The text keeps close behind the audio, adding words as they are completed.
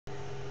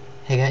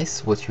Hey guys,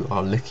 what you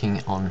are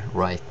looking on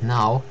right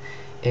now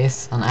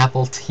is an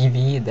Apple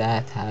TV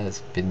that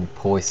has been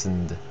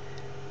poisoned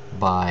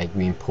by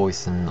green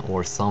poison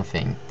or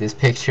something. This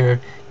picture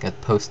got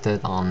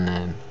posted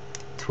on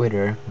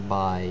Twitter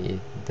by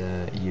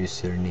the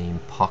username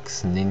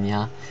Pox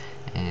Ninja,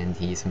 and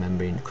he's a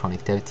member in the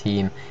Chronic Dev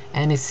team,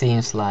 and it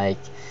seems like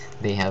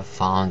they have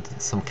found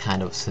some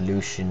kind of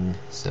solution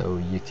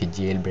so you could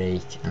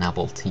jailbreak an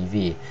Apple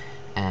TV.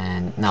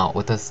 And now,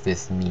 what does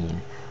this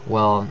mean?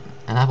 Well,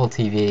 an Apple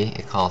TV,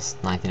 it costs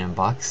 99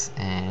 bucks,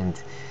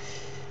 and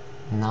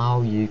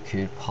now you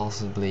could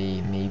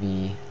possibly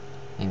maybe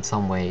in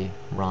some way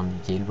run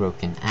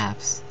jailbroken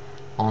apps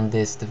on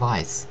this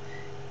device,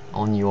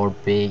 on your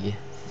big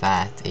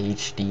fat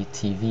HD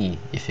TV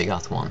if you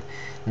got one.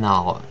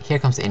 Now here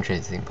comes the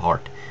interesting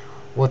part.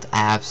 What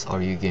apps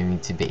are you going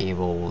to be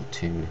able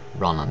to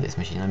run on this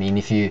machine? I mean,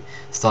 if you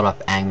start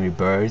up Angry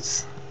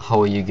Birds, how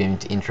are you going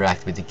to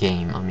interact with the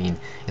game? I mean,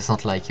 it's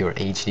not like your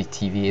HD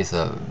TV is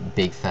a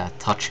big fat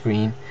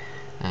touchscreen,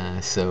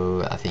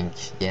 so I think,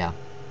 yeah,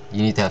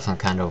 you need to have some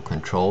kind of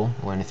control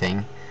or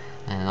anything.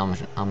 And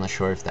I'm not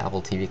sure if the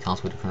Apple TV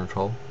comes with a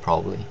control.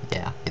 Probably,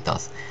 yeah, it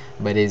does.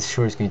 But it's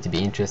sure it's going to be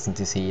interesting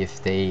to see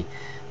if they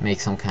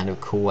make some kind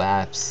of cool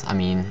apps. I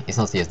mean, it's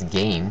not just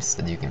games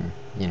that you can,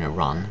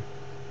 run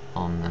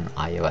on an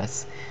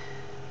iOS.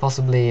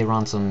 Possibly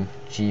run some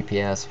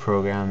GPS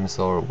programs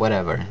or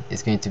whatever.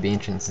 It's going to be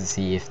interesting to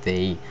see if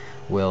they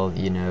will,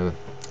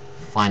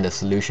 find a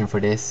solution for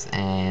this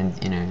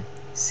and,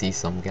 see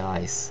some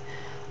guys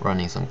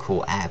running some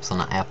cool apps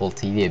on an Apple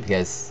TV,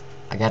 because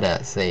I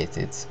gotta say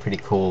it's pretty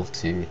cool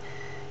to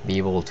be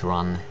able to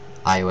run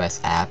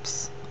iOS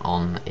apps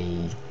on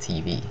a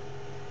TV.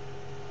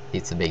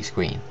 It's a big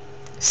screen.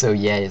 So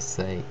yeah, it's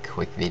a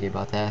quick video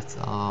about that.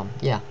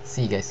 Yeah,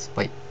 see you guys.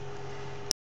 Bye.